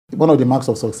One of the marks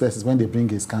of success is when they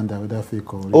bring a scandal, whether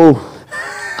fake or... Oh,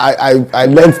 I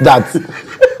learned that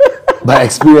by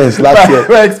experience last year.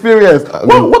 By experience.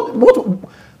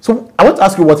 So I want to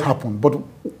ask you what happened, but...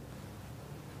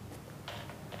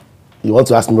 You want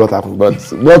to ask me what happened, but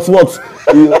what?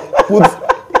 You put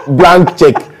blank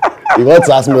check. You want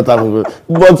to ask me what happened,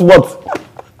 but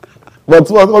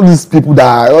what? All these people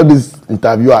that are, all these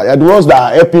interviewers, are the ones that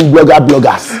are helping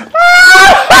bloggers.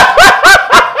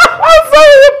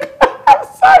 I'm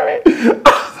sorry.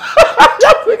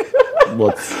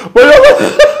 But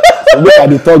where are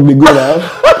the talk they go now?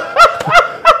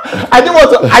 I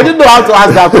didn't know how to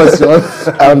ask that question.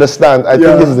 I understand. I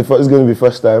think this is it's going to be the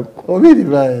first time. Oh, really?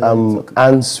 Right.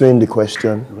 Answering the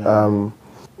question. Right.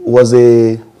 Was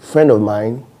a friend of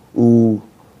mine who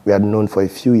we had known for a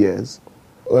few years.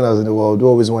 When I was in the world, we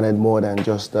always wanted more than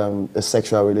just a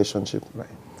sexual relationship. Right.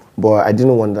 But I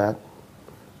didn't want that.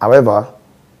 However,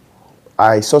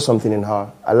 I saw something in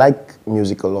her. I like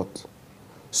music a lot.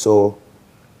 So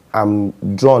I'm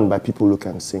drawn by people who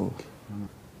can sing.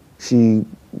 She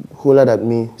hollered at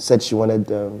me, said she wanted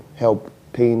help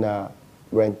paying her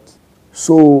rent.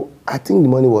 So I think the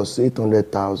money was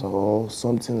 800,000 or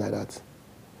something like that.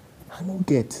 I don't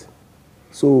get.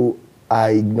 So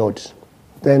I ignored.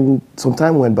 Then some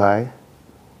time went by,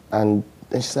 and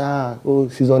then she said, oh,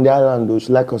 she's on the island, though. She'd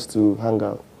like us to hang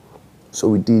out. So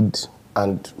we did,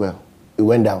 and well, it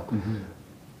went down. Mm-hmm.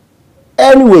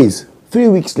 Anyways, 3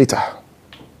 weeks later,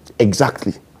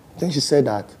 exactly, then she said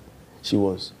that she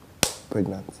was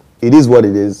pregnant. It is what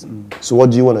it is. So what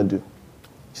do you want to do?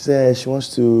 She said she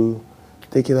wants to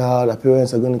take it out, her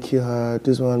parents are going to kill her,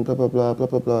 this one, blah, blah, blah, blah,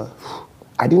 blah, blah.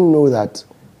 I didn't know that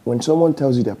when someone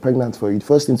tells you they're pregnant for you, the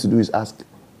first thing to do is ask,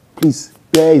 please,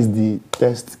 where is the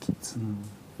test kit?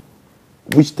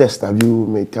 Which test have you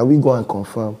made? Can we go and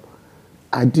confirm?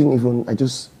 I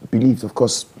just believed, of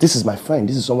course, this is my friend,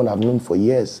 this is someone I've known for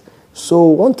years. So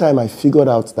one time I figured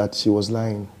out that she was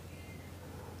lying.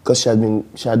 Because she had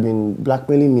been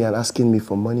blackmailing me and asking me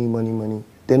for money.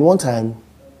 Then one time,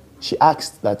 she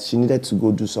asked that she needed to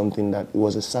go do something, that it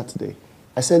was a Saturday.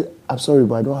 I said, I'm sorry,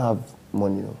 but I don't have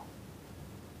money.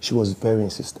 She was very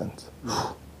insistent.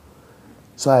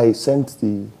 So I sent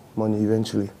the money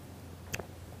eventually.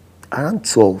 Around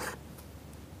 12,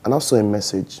 and I saw a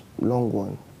message, long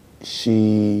one.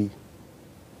 She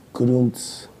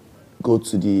couldn't go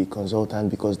to the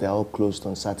consultant because they're all closed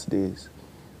on Saturdays.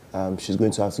 She's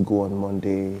going to have to go on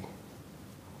Monday.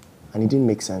 And it didn't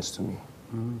make sense to me.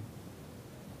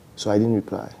 So I didn't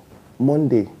reply.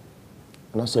 Monday,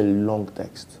 and I saw a long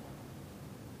text.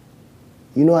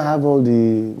 You know, I have all the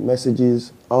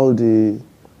messages, all the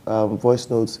voice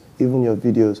notes, even your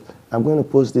videos. I'm going to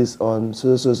post this on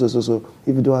so.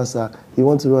 If you don't answer, you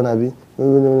want to run, Abby?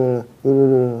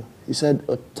 No. He said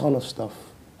a ton of stuff.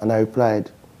 And I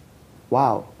replied,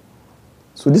 wow.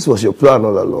 So this was your plan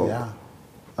all along? Yeah.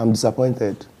 I'm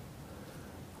disappointed.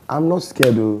 I'm not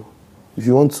scared though. If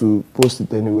you want to post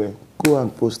it anywhere, go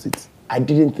and post it. I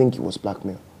didn't think it was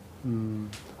blackmail.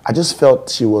 I just felt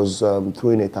she was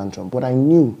throwing a tantrum. But I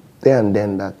knew there and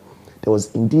then that there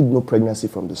was indeed no pregnancy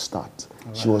from the start.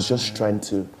 She was just trying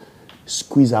to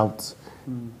squeeze out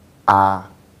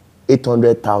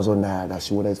 800,000 naira that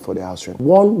she wanted for the house rent.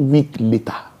 1 week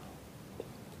later,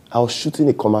 I was shooting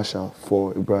a commercial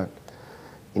for a brand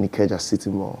in Ikeja City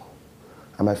Mall.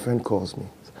 And my friend calls me.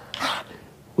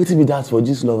 What did be that for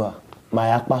this lover? My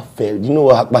akpa fell. Do you know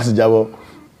what akpa sijabo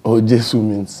or Jesu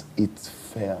means? It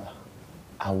fell.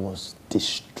 I was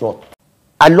distraught.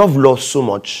 I love law so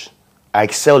much. I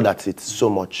excelled at it so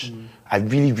much. I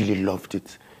really, really loved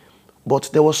it. But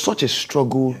there was such a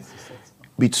struggle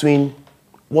between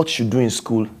what you do in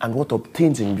school and what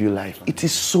obtains in real life. It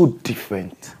is so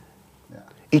different.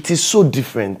 It is so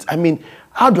different. I mean,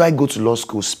 how do I go to law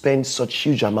school, spend such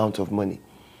huge amount of money?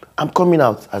 I'm coming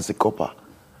out as a copper.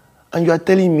 And you are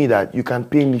telling me that you can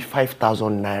pay me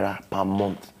 5,000 naira per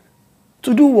month.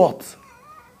 To do what?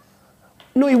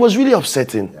 No, it was really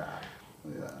upsetting.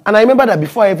 And I remember that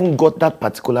before I even got that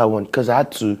particular one, because I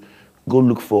had to go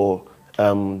look for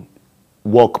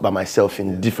work by myself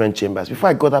in different chambers. Before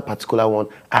I got that particular one,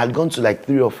 I had gone to like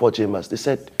 3 or 4 chambers. They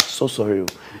said, so sorry,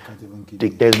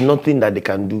 there's nothing that they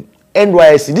can do.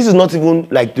 NYSC, this is not even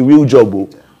like the real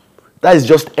job. That is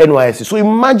just NYSC. So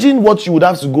imagine what you would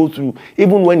have to go through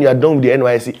even when you are done with the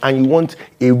NYSC and you want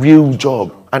a real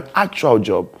job, an actual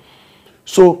job.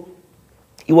 So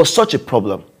it was such a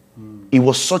problem. It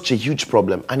was such a huge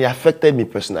problem, and it affected me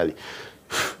personally.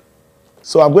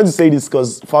 So I'm going to say this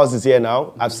because Faust is here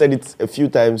now. I've said it a few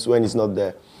times when he's not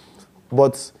there.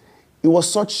 But it was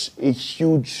such a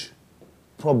huge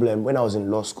problem when I was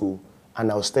in law school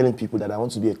and I was telling people that I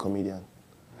want to be a comedian.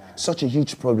 Such a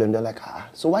huge problem. They're like,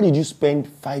 so why did you spend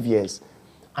 5 years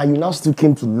and you now still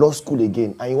came to law school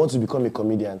again and you want to become a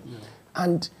comedian? Yeah.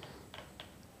 And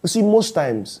you see, most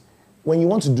times when you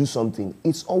want to do something,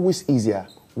 it's always easier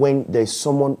when there's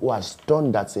someone who has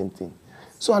done that same thing.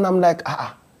 So, and I'm like,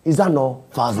 is that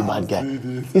not Faz the bad guy?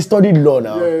 He studied law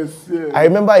now. Yes, yes. I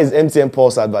remember his MTN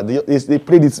Pulse advert. They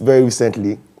played it very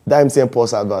recently. That MTN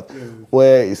Pulse advert,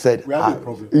 where he said, we have a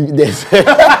problem.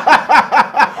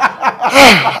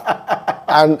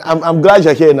 And I'm glad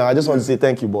you're here now. I just want to say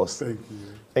thank you, boss. Thank you.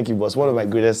 Thank you, boss. One of my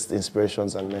greatest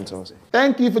inspirations and mentors.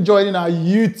 Thank you for joining our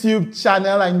YouTube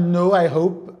channel. I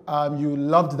hope you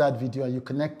loved that video and you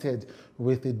connected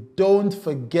with it. Don't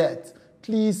forget,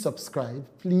 please subscribe,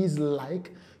 please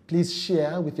like, please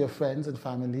share with your friends and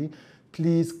family.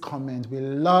 Please comment. We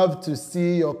love to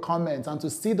see your comments, and to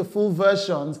see the full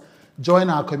versions, join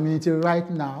our community right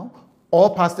now.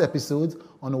 All past episodes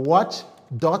on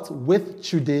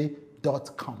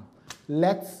watch.withchude.com.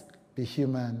 Let's be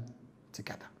human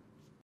together.